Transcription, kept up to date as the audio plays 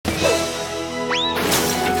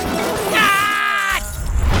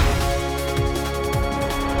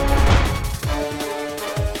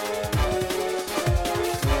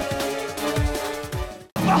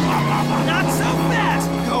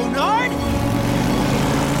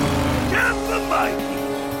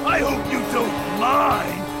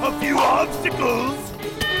obstacles!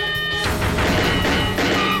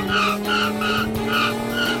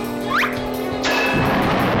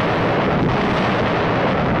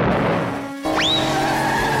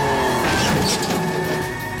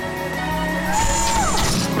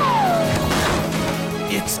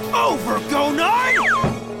 It's over, Gonard!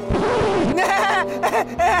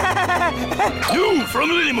 New from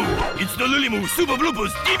Lilymoo! It's the Lilymoo Super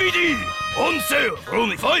Bloopers DVD! On sale for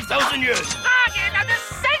only 5,000 yen! Bargain of the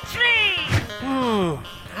century!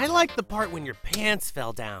 I like the part when your pants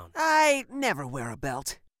fell down. I never wear a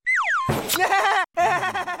belt.